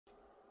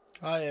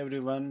Hi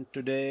everyone,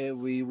 today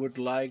we would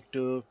like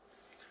to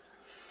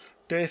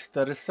test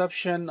the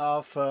reception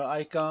of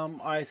Icom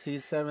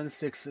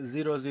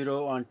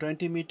IC-7600 on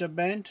 20 meter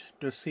band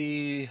to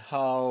see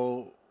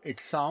how it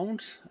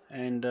sounds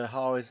and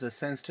how is the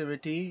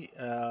sensitivity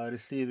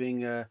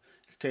receiving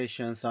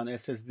stations on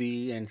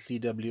SSB and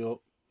CW.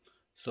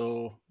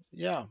 So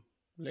yeah,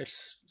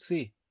 let's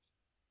see.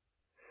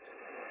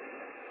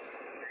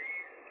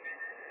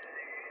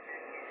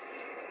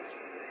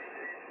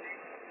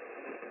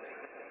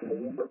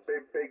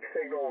 Big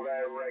signal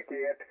there,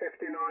 Ricky, at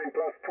 59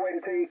 plus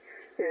 20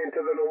 into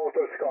the north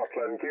of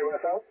Scotland.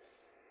 QSL?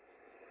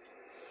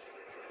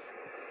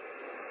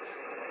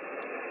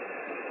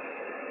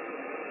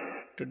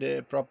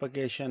 Today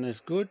propagation is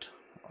good.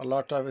 A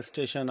lot of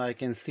station I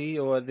can see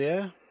over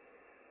there.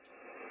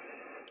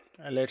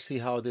 Let's see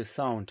how they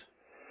sound.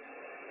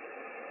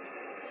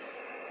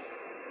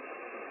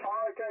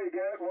 Okay,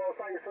 good. Well,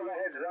 thanks for the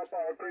heads up.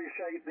 I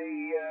appreciate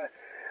the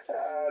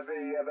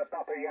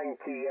Papa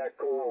Yankee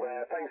call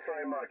there. Thanks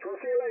very much. We'll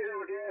see you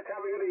later, dear.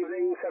 Have a good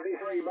evening.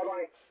 73.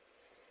 Bye-bye.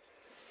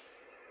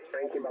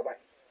 Thank you. Bye-bye.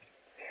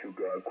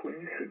 Sugar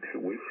Queen 6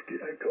 Whiskey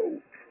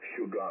Echo.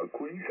 Sugar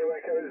Queen 2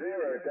 Echo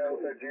 0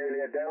 Delta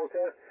Julia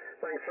Delta.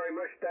 Thanks very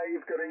much,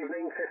 Dave. Good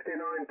evening.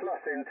 59 plus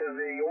into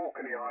the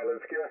Orkney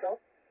Islands. QSL?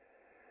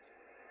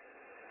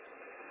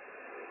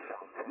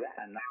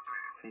 And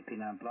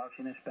 59 plus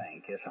in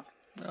Spain, QSL.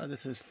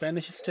 This is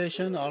Spanish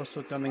station,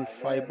 also coming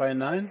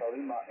 5x9.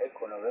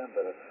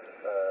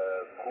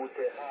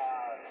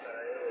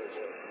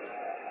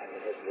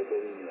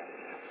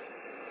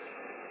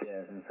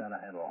 Yes, in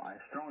Sarajevo. A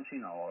strong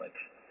signal, Alex.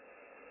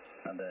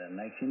 And the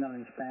next signal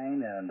in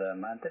Spain, and the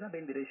antenna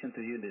in direction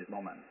to you in this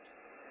moment.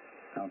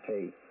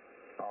 Okay.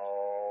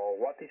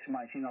 What is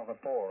my signal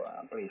report,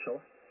 please, sir?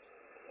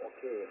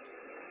 Okay.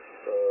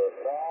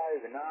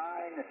 5, 9,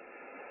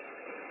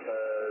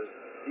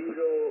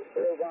 0,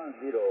 1,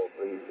 0,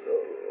 please.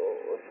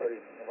 Sorry,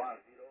 1, 0.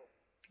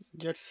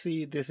 Let's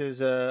see, this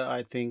is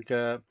I think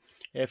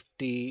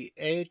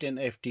FT8 and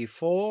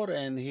FT4,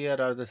 and here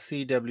are the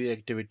CW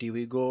activity.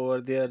 We go over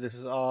there, this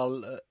is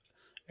all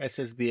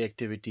SSB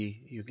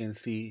activity you can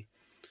see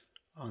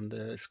on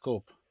the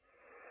scope.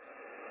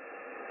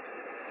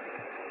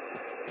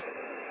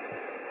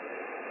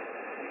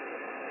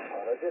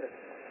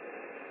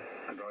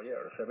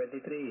 Roger,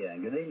 73,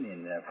 good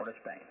evening for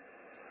Spain.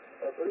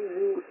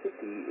 New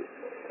City.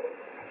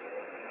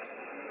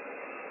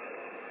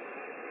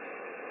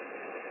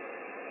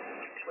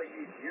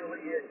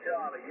 Juliet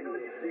Charlie,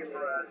 Italy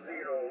Zebra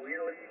 0,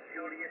 Italy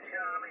Juliet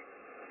Charlie.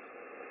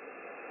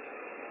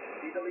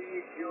 Italy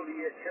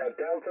Juliet Charlie.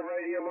 Delta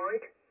radio,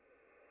 Mike.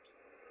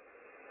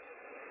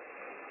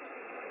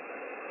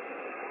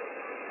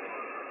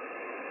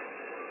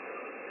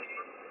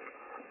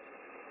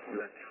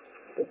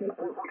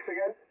 Once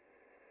again.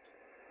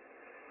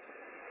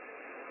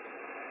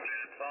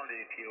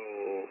 Only a few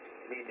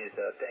minutes,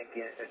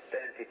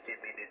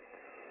 10-15 minutes.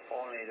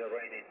 Only the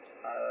raining.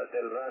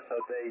 The rest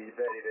of the day is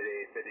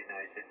very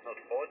nice. It's not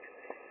hot.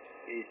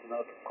 It's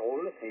not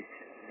cold. It's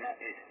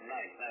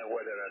nice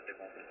weather at the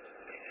moment.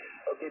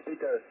 Okay,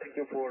 Peter. Thank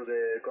you for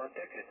the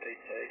contact. Stay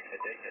safe.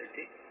 Stay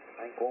healthy.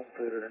 I'm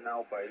confirmed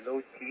now by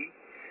low T,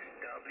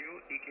 W,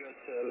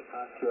 EQSL,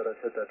 and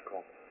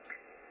QRS.com.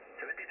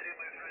 73,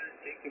 my friend.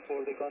 Thank you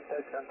for the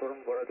contact and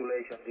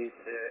congratulations. This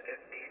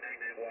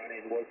FT991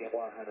 is working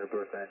 100%.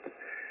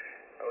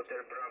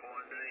 Hotel Bravo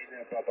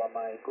 9, Papa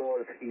Mike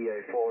Golf,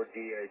 EI4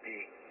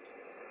 GIG.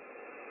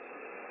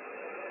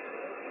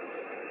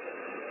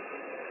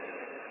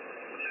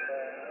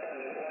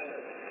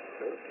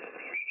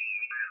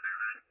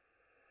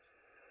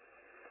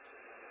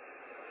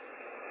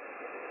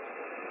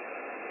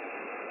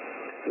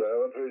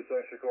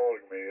 Thanks for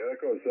calling me.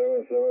 Echo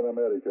 77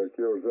 America,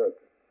 QZ.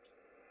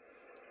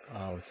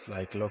 Oh, it's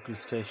like local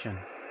station.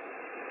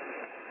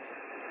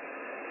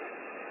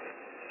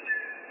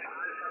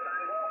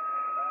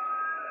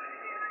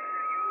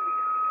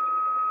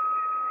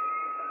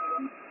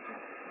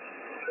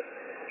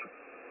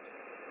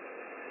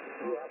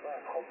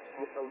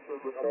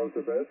 All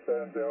the best,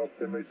 and I hope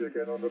to meet you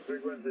again on the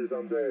frequencies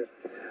someday.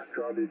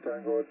 Charlie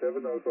Tango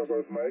 7 Alpha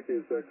Golf Mike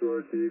is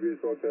security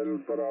with Hotel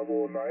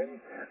Bravo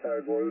 9,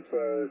 Golf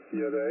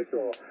Sierra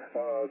Echo.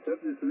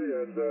 73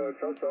 and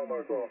ciao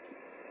Marco.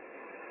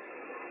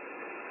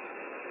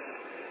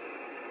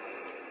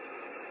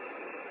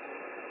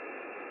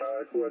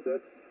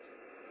 Quartet.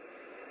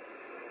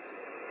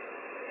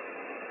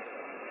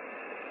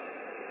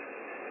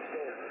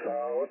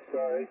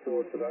 Oscar Echo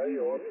 3,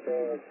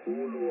 Oscar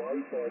Zulu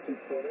Alpha, is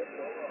correct?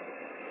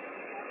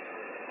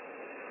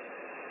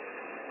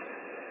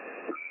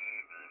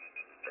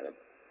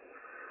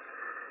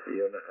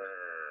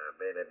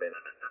 Bene.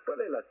 Qual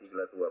è la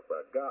sigla tua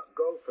qua?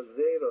 Golf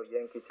 0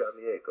 Yankee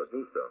Charlie Echo,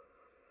 giusto?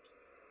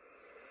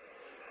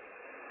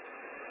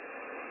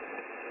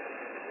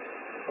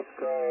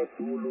 Oscar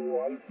Zulu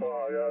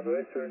Alpha. Ja,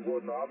 recht schönen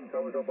guten Abend,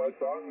 kann man schon bald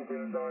sagen.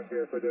 Vielen Dank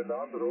für den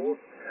Anruf.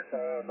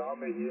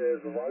 Name hier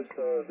ist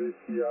Walter,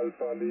 Whisky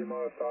Alpha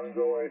Lima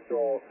Tango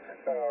Echo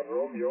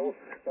Romeo.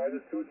 Weil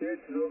es tut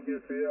jetzt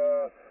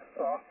ungefähr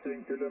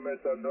 18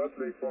 Kilometer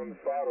nördlich von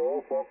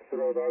Faro,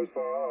 Foxtrot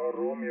Alpha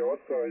Romeo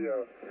Oscar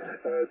hier.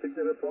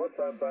 Signal Report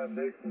beim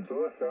nächsten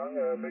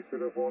Durchgang.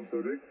 Mikrofon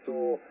zurück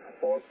zu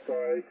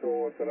Oscar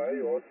Echo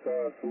 3,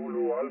 Oscar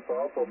Zulu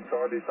Alpha vom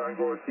Charlie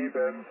Tango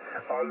 7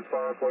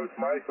 Alpha Golf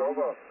Mike,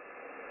 over.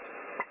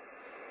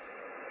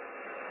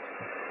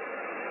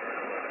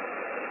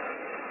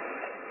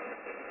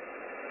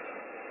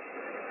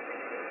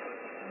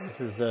 This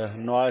is a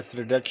noise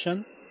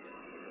reduction.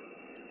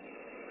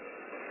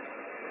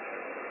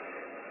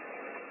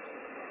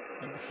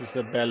 This is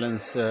the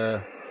balance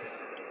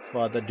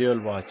for the dual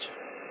watch.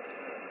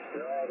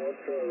 Ja,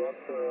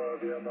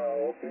 Roger, wir haben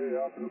okay,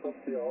 ja, du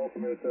kommst hier auch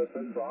mit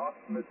 5.8,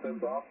 mit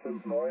 5.8,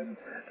 5.9,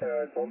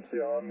 kommst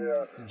hier an,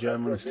 ja.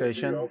 German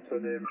station.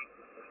 Aufzunehmen.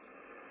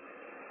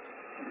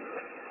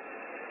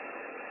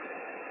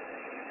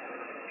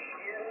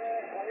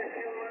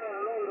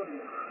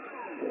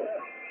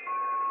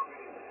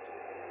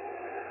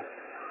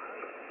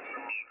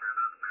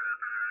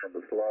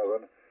 Number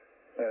 11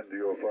 and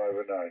your 5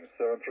 and 9.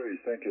 7-3,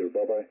 thank you,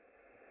 bye-bye.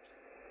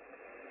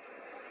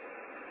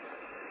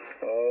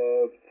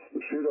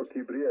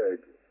 Široki brijeg,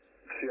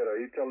 Sierra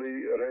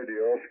Italy,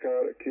 Radio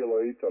Oscar, Kilo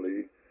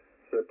Italy,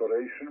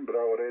 separation,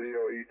 Bravo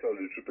Radio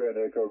Italy, Japan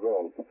Echo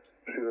Golf.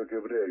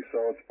 Široki brijeg,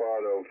 south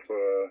part of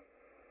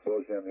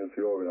Bosnia and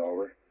Herzegovina,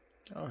 over.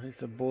 Oh,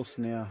 it's a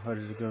Bosnia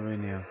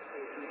Herzegovina.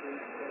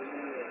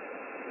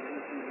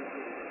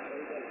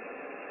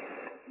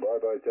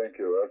 Bye-bye, thank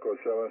you. Echo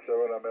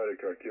 77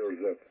 America,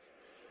 QZ.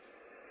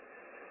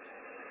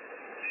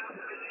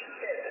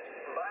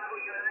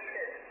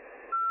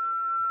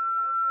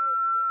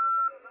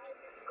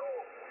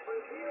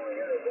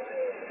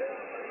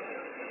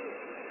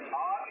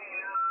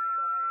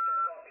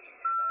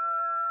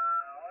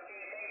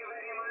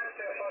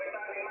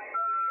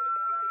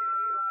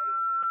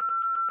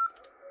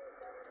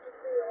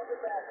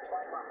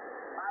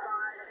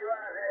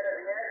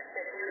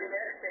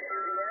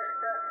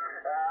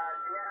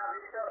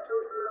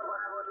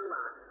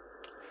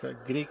 It's a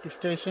Greek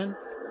station.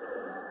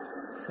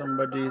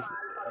 Somebody is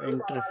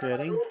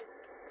interfering.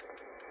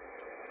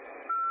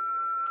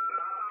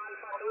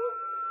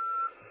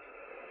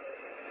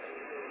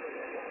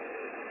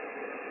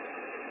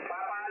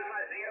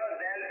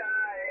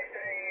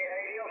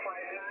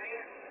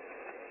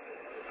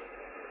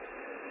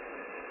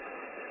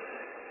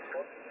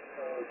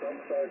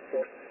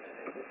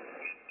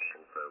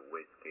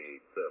 Whiskey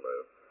Zulu,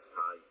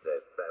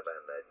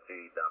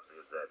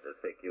 IZ7GWZ,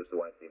 CQ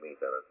 20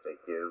 meters, CQ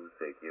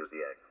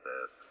the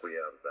access,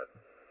 clear that.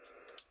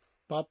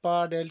 Papa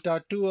Delta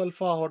 2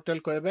 Alpha Hotel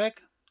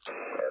Quebec.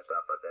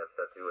 Papa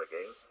Delta 2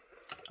 again.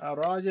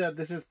 Roger,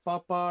 this is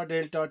Papa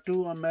Delta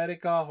 2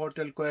 America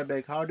Hotel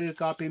Quebec. How do you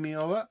copy me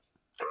over?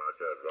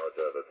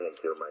 Roger,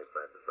 thank you my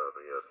friend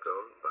for your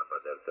call. Papa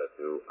Delta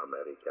 2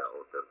 America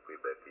Hotel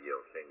Quebec,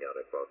 your senior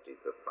report is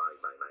 5/9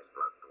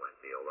 plus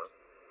 20, over.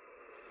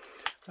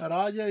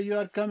 Roger, you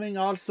are coming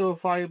also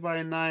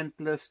 5/9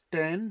 plus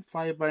 10.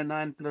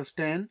 5/9 plus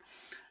 10.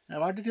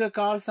 What is your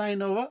call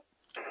sign over?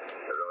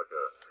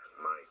 Roger,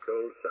 my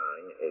call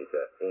sign is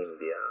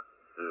India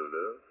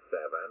Zulu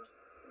 7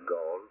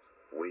 Golf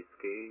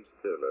Whiskey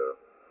Zulu,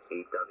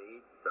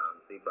 Italy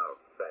Zanzibar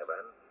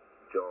 7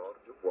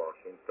 George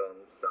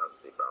Washington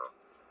Zanzibar,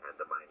 and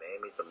my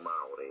name is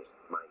Mauri.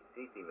 My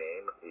city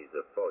name is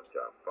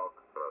Foggia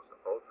Foxtrot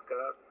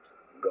Oscar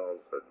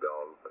Golf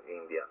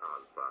India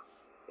Alpha.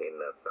 In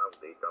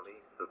South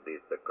Italy, to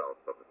this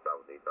coast of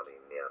South Italy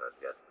near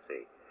Jet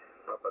Sea.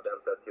 Papa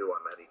Delta 2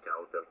 America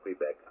Hotel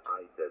Quebec,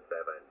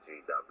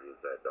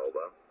 IZ7GWZ,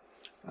 over.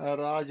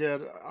 Roger,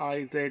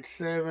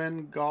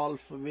 IZ7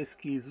 Golf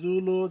Whiskey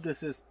Zulu.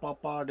 This is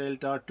Papa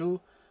Delta 2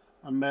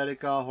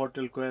 America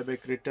Hotel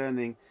Quebec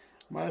returning.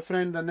 My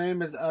friend, the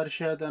name is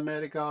Arshad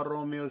America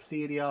Romeo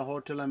Syria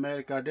Hotel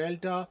America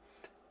Delta.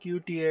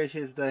 QTH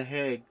is The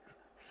Hague,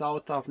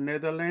 south of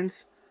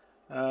Netherlands.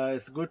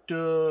 It's good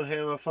to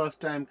have a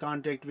first time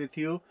contact with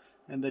you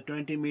in the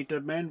 20-meter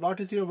band. What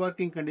is your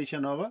working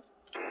condition, over?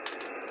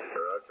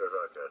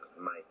 Roger.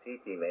 My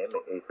city name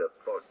is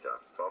Foggia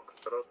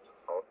Foxtrot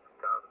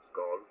Oscar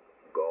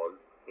Golf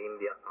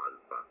India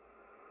Alpha.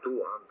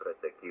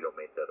 200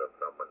 kilometers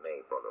from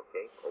Naples,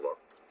 okay? Over.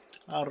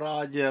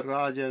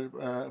 Roger.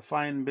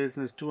 Fine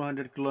business,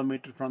 200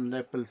 kilometers from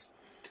Naples.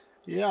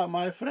 Yeah,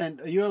 my friend,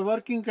 your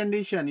working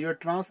condition, your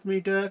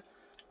transmitter,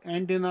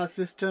 antenna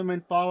system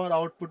and power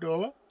output,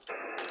 over.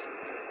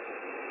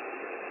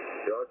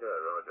 Roger.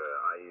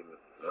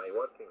 My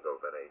working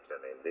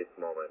operation in this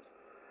moment,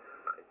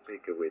 I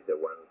speak with the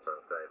one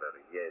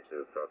transceiver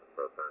Jesus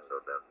for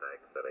Tango Delta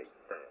X-ray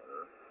 10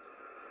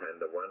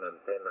 and one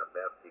antenna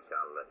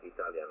vertical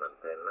Italian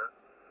antenna.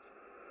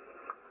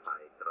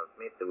 I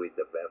transmit with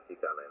the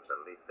vertical and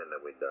listen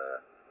with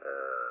the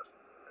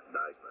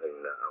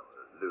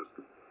loop.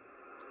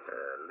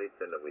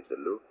 Listen with the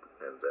loop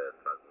and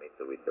transmit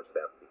with the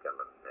vertical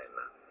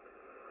antenna.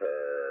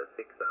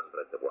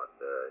 600 watt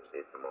in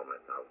this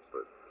moment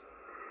output.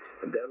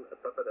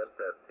 Papa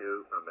Delta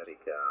 2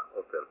 America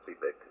Hotel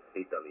Quebec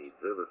Italy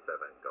 07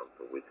 Golf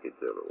Whiskey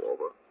Zulu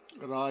over.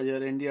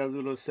 Roger, India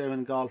Zulu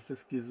 7 Golf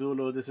Whiskey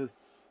Zulu. This is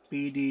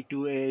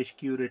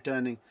PD2AHQ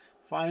returning.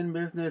 Fine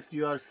business.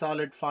 You are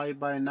solid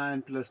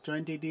 5x9 plus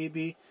 20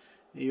 dB.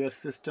 Your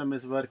system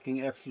is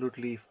working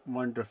absolutely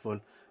wonderful.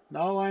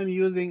 Now I'm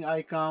using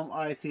Icom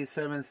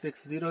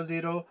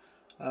IC-7600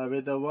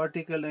 with a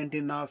vertical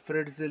antenna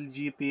Fritzl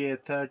GPA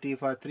 30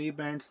 for 3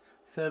 bands,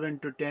 7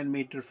 to 10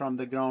 meter from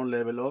the ground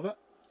level. Over.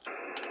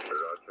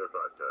 Roger,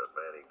 Roger.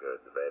 Very good,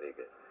 very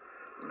good.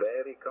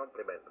 Very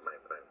compliment, my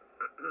friend.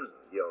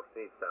 Your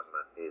system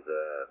is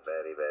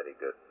very, very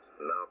good.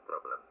 No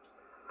problem.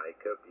 I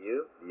copy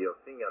you. Your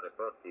signal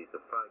report is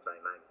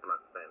 5x9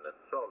 plus 10, a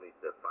solid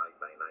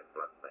 5x9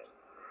 plus 10.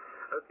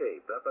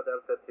 Okay, Papa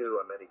Delta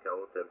 2 America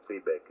Hotel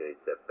Quebec.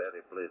 It's a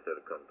very pleasure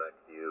to contact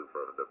you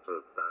for the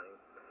first time,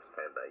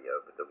 and I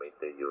hope to meet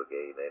you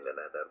again in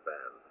another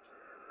band.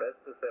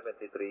 Best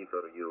 73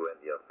 for you and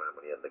your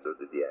family and the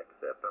good DX.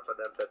 Papa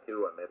Delta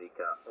 2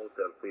 America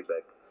Hotel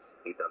Quebec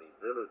Italy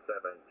 07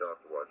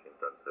 George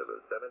Washington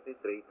Zulu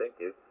 73. Thank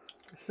you.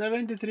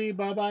 73.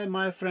 Bye bye,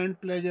 my friend.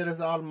 Pleasure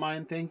is all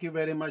mine. Thank you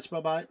very much.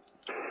 Bye bye.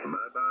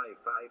 Bye bye.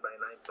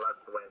 5x9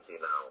 plus 20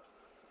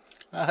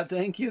 now.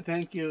 Thank you,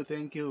 thank you,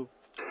 thank you.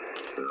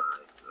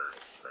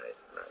 Nice.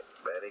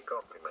 Very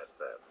compliment,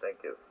 sir.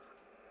 Thank you.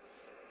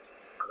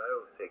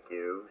 Hello,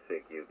 CQ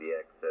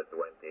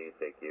DX20,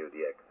 CQ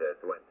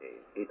DX20,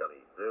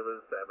 Italy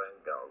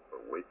 07 Golf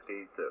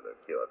Whiskey Zulu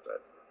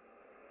QSS.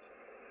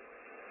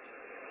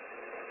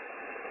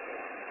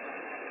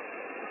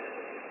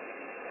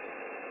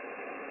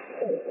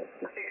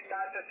 Six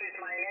status is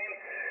my name.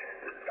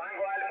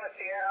 Tango Alpha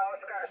Sierra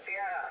Oscar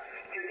Sierra.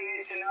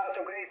 QTH now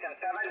to Grayson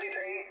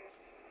 73.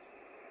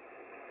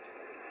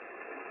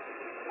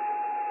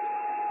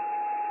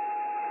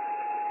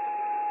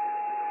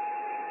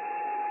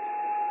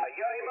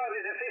 Your report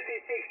is a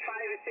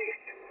 5656.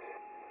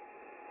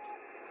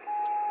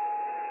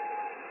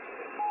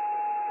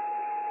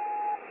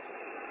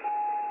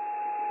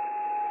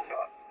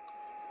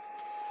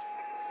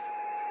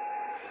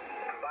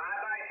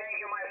 Bye-bye, thank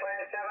you, my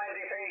friend,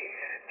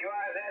 73. You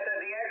are at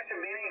the DX,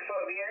 meaning for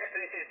DX,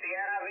 this is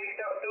Sierra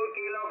Victor 2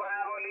 Kilo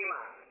Bravo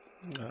Lima.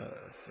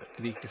 It's a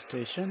Greek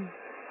station.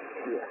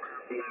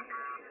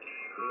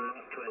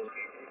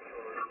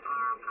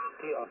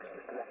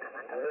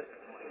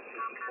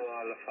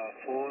 Alpha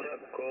 4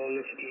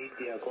 Golf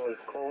India Golf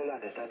call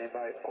and standing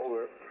by.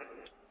 Over.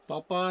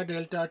 Papa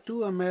Delta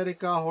 2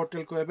 America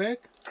Hotel Quebec.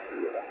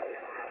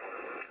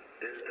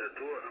 Delta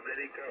 2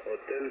 America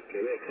Hotel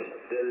Quebec.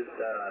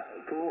 Delta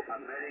 2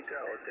 America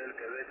Hotel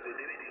Quebec. Good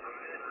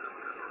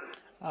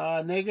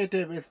evening.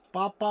 Negative is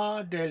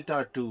Papa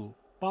Delta 2.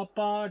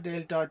 Papa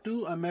Delta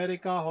 2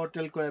 America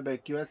Hotel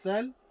Quebec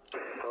QSL.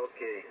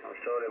 Okay, I'm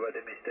sorry about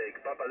the mistake.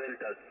 Papa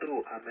Delta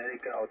 2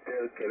 America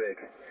Hotel Quebec.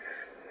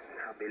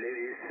 I believe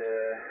it's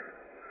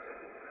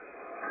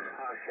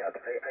Asia.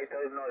 I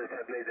don't know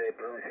exactly the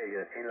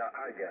pronunciation. In La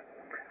Haya.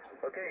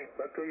 Okay,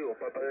 back to you.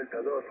 Papa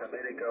Delta 2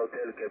 America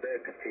Hotel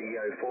Quebec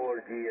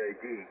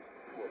EI4GIG.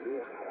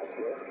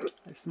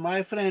 It's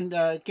my friend.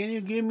 Can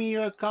you give me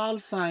your call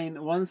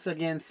sign once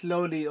again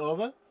slowly?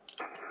 Over.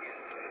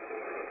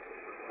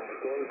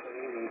 Call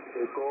sign is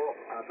Eco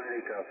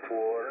America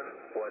 4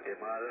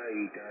 Guatemala,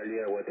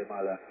 Italia,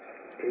 Guatemala.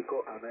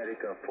 Eco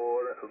America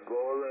 4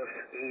 Golf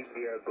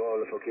India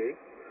Golf. Okay.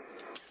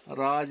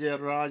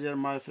 Roger,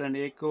 my friend.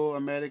 Echo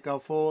America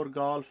 4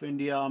 Golf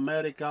India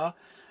America.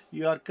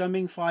 You are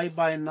coming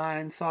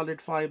 5x9,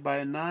 solid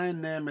 5x9.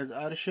 Name is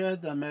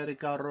Arshad.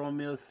 America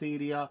Romeo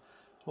Syria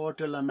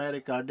Hotel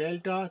America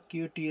Delta.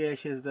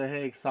 QTH is The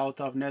Hague, south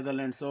of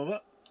Netherlands.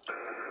 Over.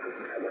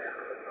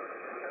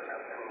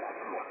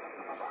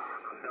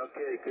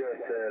 Okay,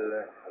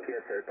 QSL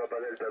Papa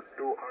Delta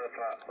 2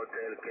 Alpha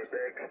Hotel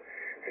Quebec.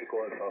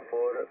 Echo Alpha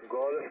 4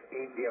 Golf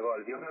India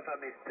Golf. You have a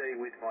mistake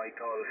with my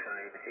call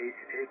sign.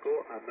 It's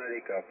Echo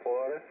America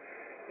 4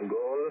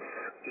 Golf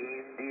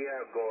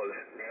India Golf.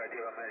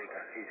 Negative America.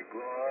 It's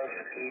Golf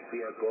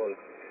India Golf.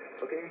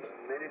 Okay,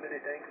 many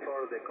thanks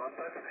for the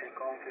contact. I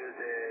confirm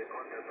the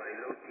contact by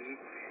LOT,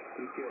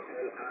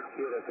 QSL and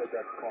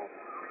QRSL.com.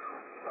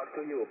 Back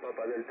to you,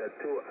 Papa Delta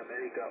 2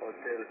 America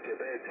Hotel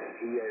Quebec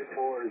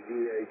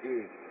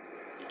EI4GIG.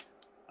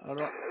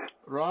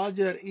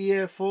 Roger,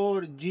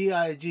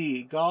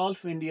 EA4GIG,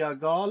 Golf India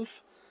Golf.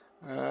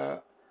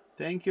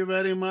 Thank you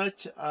very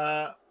much.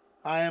 I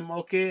am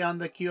okay on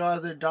the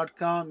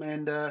QRZ.com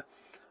and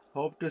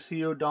hope to see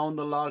you down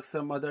the log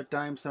some other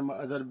time, some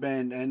other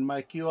band. And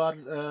my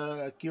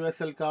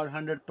QSL card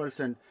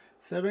 100%.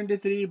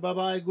 73,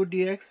 bye-bye, good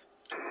DX.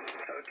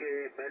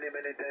 Okay, many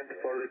thanks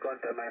for the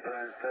contact, my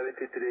friend.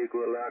 73,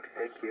 good luck,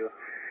 thank you.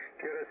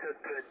 QRZ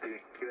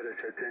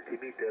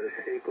 20 meters,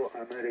 Echo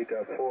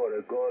America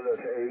 4, Golf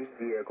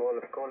India,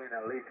 Golf calling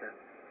and listen.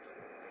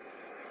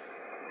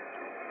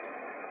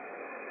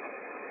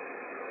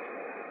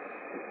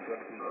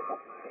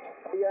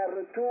 They are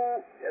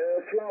two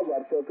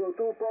flowers,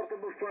 two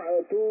portable,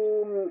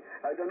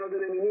 I don't know the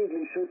name in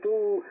English,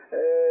 two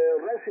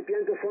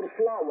recipients for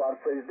flowers.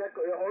 Is that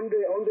on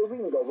the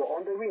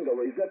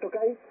window? Is that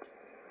okay?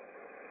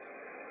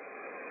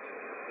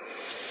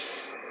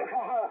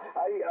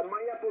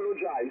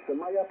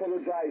 My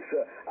apologize.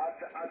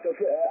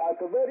 At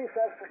the very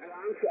first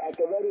glance, at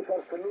the very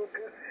first look,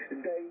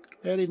 they...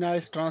 Very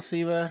nice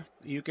transceiver.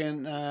 You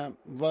can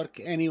work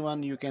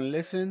anyone, you can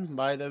listen.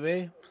 By the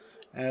way,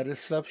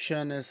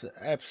 reception is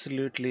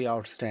absolutely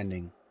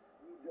outstanding.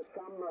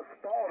 Some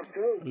sport.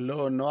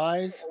 Low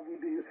noise.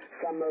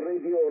 Some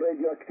radio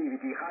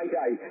activity.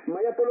 Hi.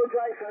 My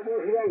apologize, I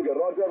was wrong.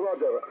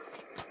 Roger.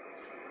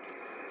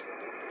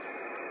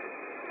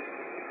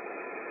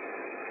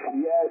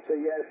 Yes.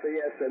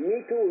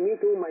 Me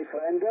too, my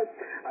friend.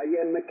 I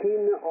am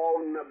keen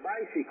on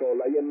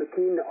bicycle.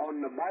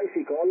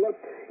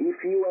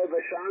 If you have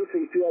a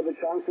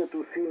chance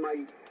to see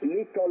my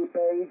little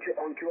page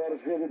on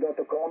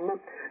qrz.com,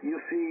 you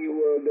see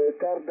the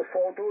third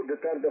photo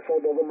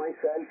of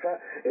myself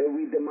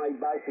with my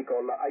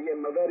bicycle. I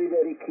am very,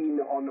 very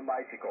keen on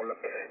bicycle.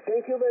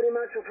 Thank you very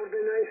much for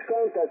the nice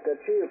contact.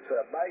 Cheers.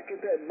 Back to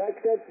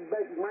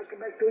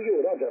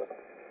you, Roger.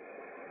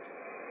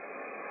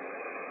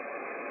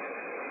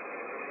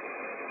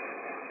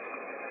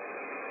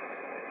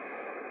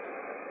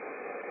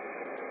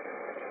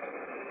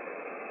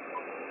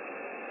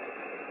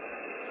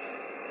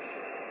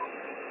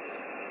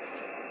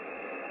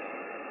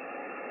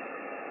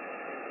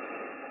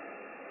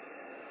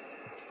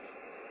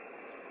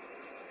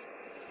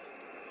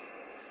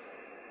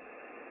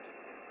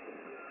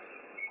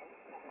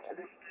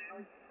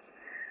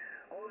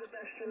 All the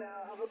best for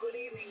now. Have a good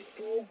evening,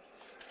 Paul.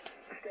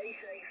 Stay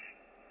safe.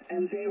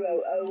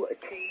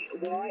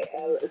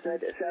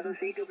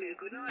 M0OTYLZ7CW.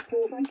 Good night,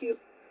 Paul. Thank you.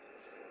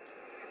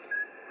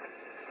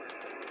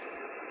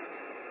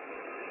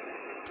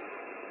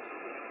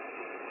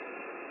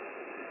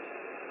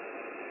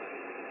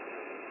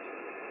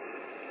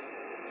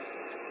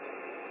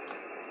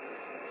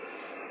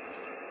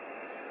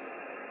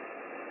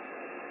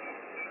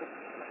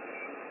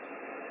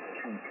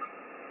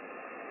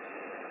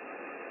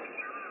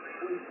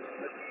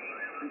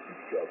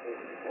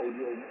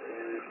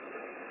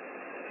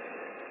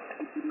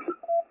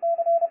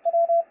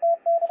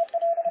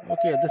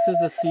 Okay, this is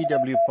the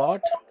CW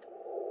part.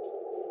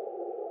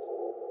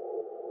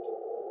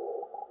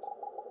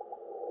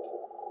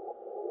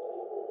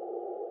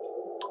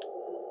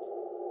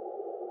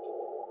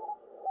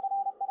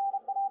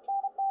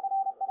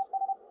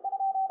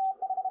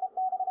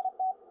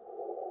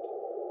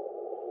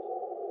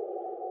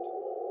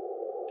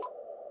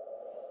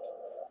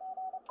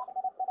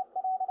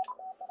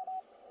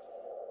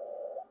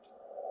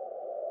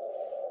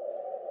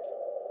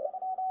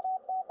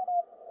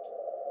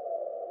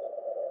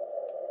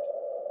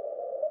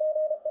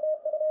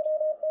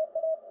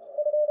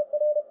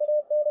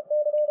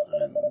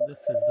 And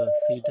this is the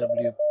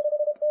CW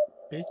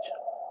pitch.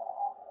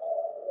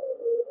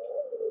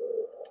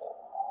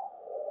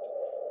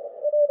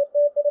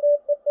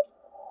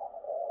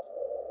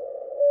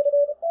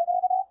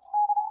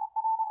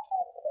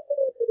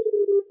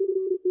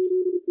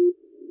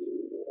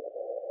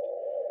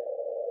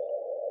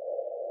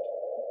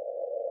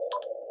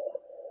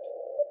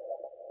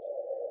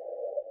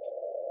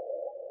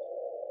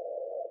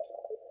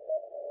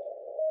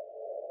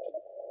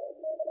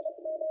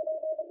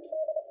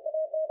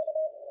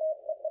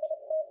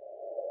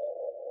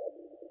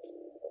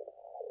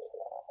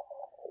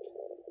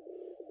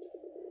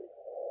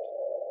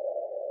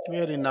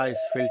 Very nice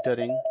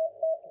filtering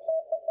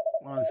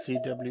on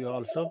CW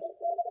also.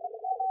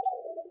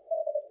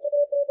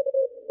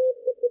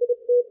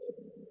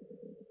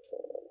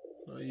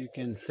 So you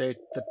can set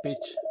the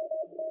pitch.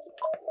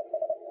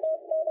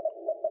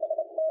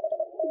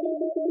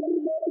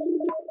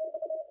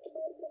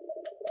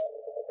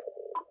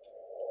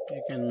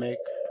 You can make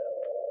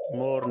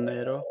more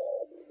narrow.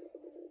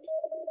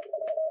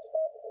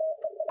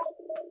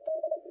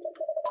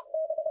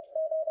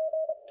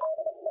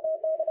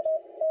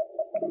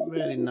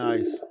 Very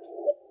nice.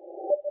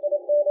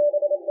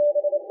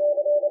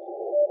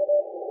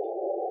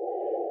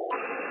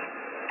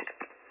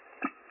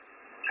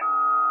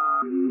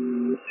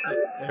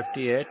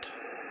 FT8.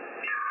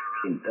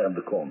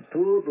 Entrando com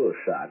tudo,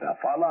 Chaga.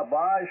 Fala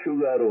baixo,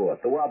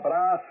 garoto. Um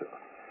abraço.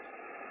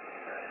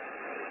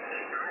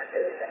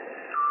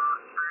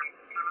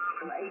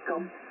 From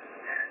Icom,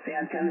 the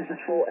antenna is a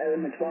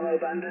 4-element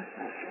monobander,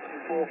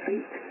 4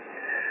 feet.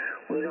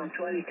 We're on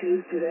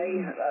 22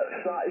 today,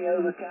 slightly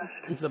overcast.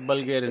 It's a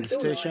Bulgarian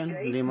station,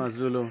 Lima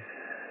Zulu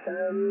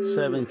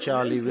 7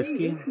 Charlie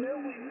Whiskey.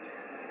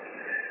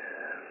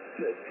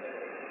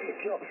 It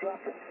drops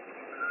rapid.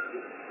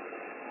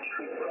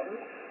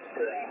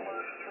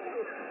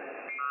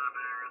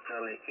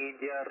 Charlie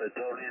India,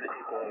 returning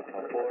Golf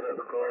 4,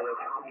 Golf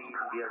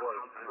India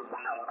Golf.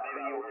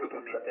 Maybe you took a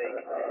mistake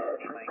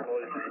in my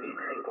call sign.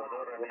 It's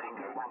Ecuador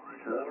America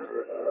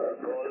 4,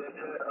 Golf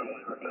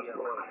India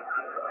Golf.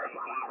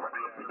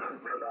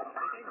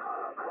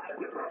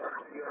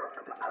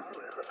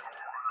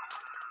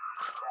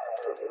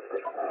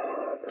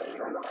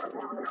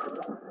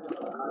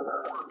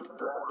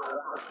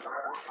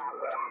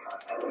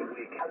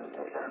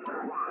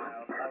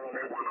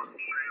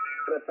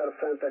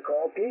 100%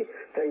 copy.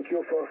 Thank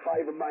you for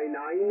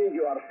 5x9.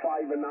 You are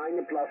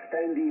 5.9 plus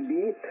 10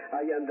 dB.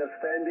 I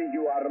understand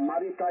you are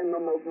maritime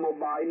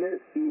mobile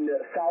in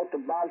South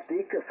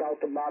Baltic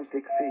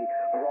Sea.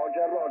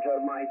 Roger,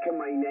 Mike.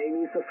 My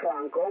name is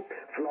Franco,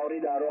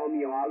 Florida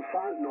Romeo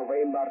Alpha,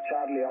 November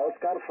Charlie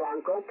Oscar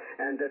Franco,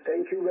 and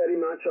thank you very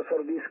much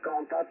for this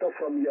contact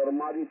from your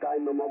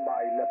maritime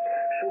mobile.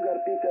 Sugar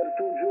Peter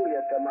 2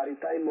 Juliet,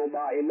 maritime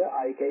mobile,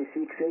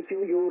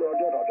 IK6AQU,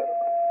 Roger.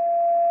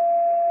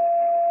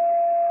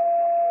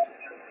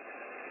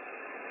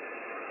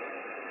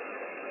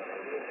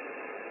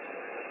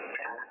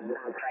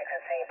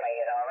 Frequency,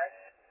 please, over.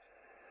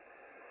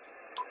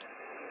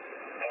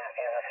 Yes,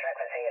 the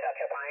frequency is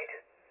occupied.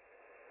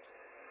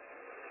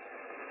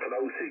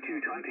 Hello,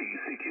 CQ20,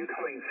 CQ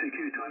calling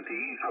CQ20.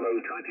 Hello,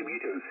 20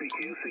 meters,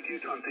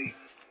 CQ20.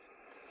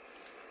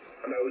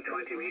 Hello,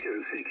 20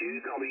 meters,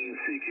 CQ calling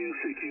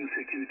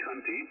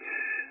CQ20.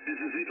 This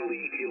is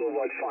Italy,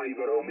 kilowatt 5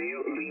 Romeo,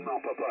 Lima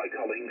Papa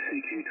calling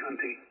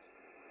CQ20.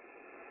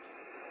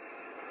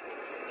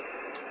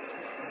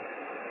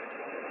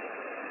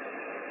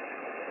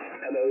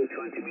 Hello,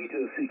 20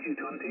 meters,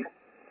 CQ20. CQ20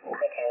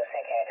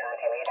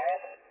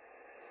 meters.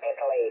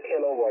 Italy,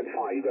 kilowatt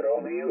 5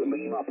 Romeo,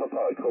 Lima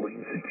Papa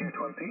calling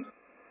CQ20.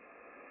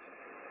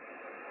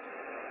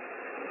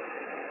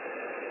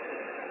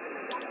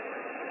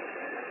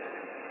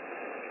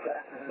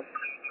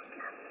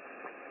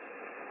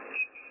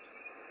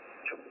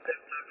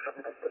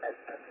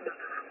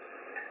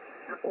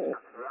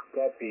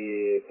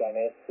 Copy,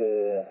 Planet,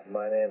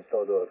 my name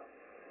Todor.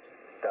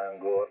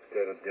 Tango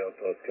Oscar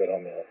Delta Oscar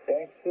Romeo.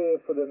 Thanks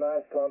for the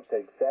nice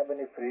contact.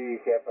 73,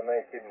 have a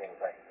nice evening.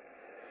 Bye.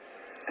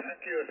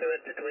 Thank you,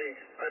 73.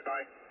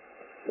 Bye-bye.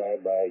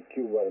 Bye-bye.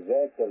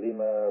 QRZ,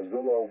 Lima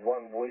Zulu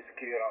 1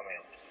 Whiskey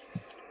Romeo.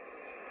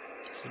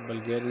 This is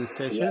Bulgarian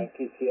station.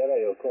 Yankee Sierra,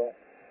 Yoko.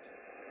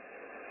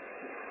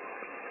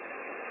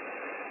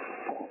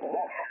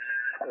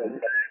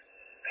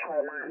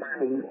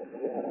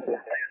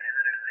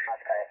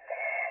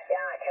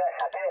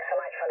 Thanks so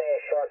much for the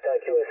short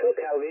QSO,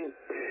 Calvin.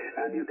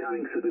 And you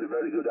thanks for the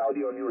very good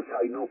audio on your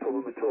side, no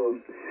problem at all.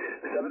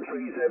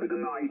 7-3, have a good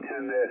night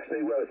and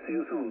stay well. See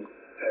you soon.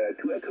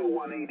 2 Echo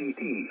 1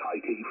 ADT,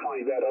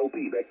 IK5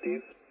 LP,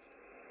 active.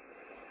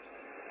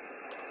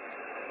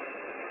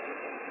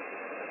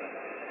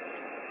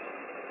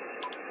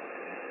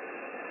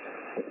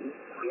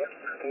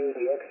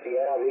 QDX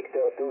Sierra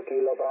Victor 2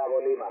 Kilo Bravo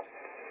Lima.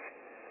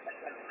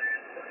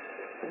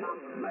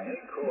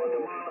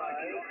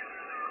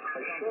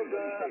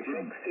 Sugar,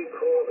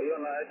 Mexico,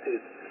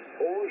 United,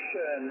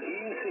 Ocean,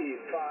 Easy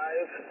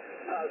 5,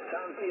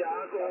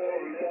 Santiago,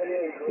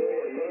 Mexico,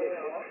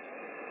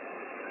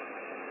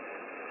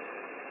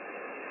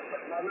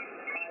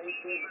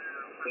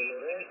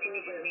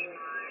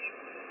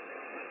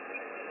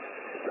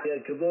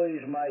 Eco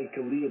 2, Mike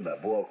Lima,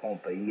 boa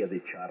companhia de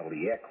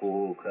Charlie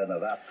Echo,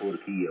 Canadá,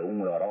 Turquia,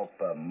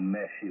 Europa,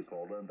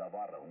 México, Holanda,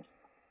 barra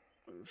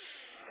 1.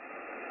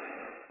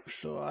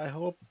 So I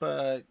hope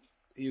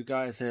you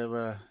guys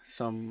have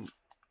some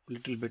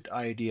little bit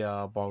idea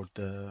about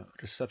the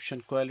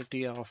reception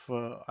quality of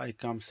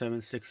Icom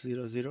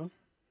 7600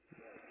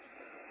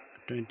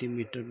 20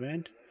 meter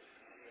band.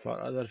 For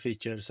other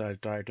features, I'll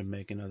try to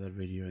make another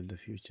video in the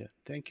future.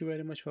 Thank you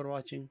very much for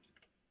watching.